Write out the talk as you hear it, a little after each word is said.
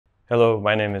Hello,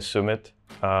 my name is Sumit.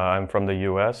 I'm from the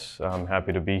US. I'm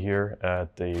happy to be here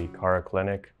at the Cara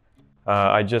Clinic.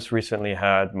 I just recently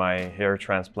had my hair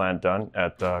transplant done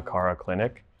at the Cara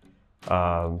Clinic.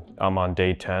 I'm on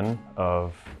day 10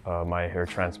 of my hair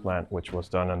transplant, which was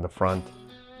done in the front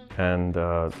and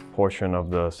portion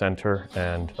of the center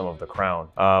and some of the crown.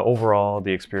 Overall,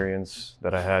 the experience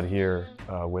that I had here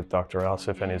with Dr.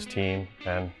 Asif and his team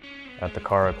and at the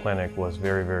Cara Clinic was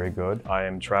very, very good. I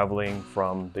am traveling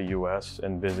from the US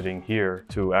and visiting here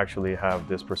to actually have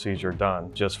this procedure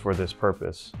done just for this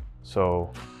purpose.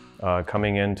 So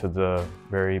coming into the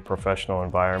very professional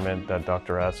environment that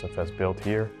Dr. Asif has built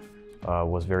here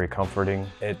was very comforting.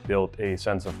 It built a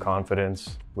sense of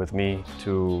confidence with me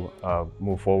to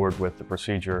move forward with the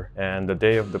procedure. And the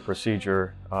day of the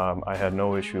procedure, I had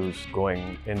no issues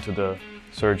going into the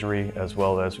surgery as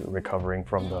well as recovering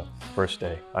from the first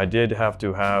day. I did have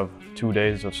to have 2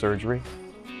 days of surgery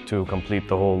to complete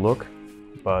the whole look,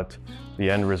 but the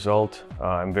end result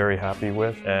I'm very happy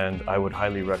with, and I would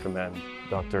highly recommend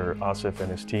Dr. Asif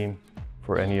and his team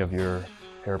for any of your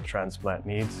hair transplant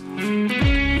needs.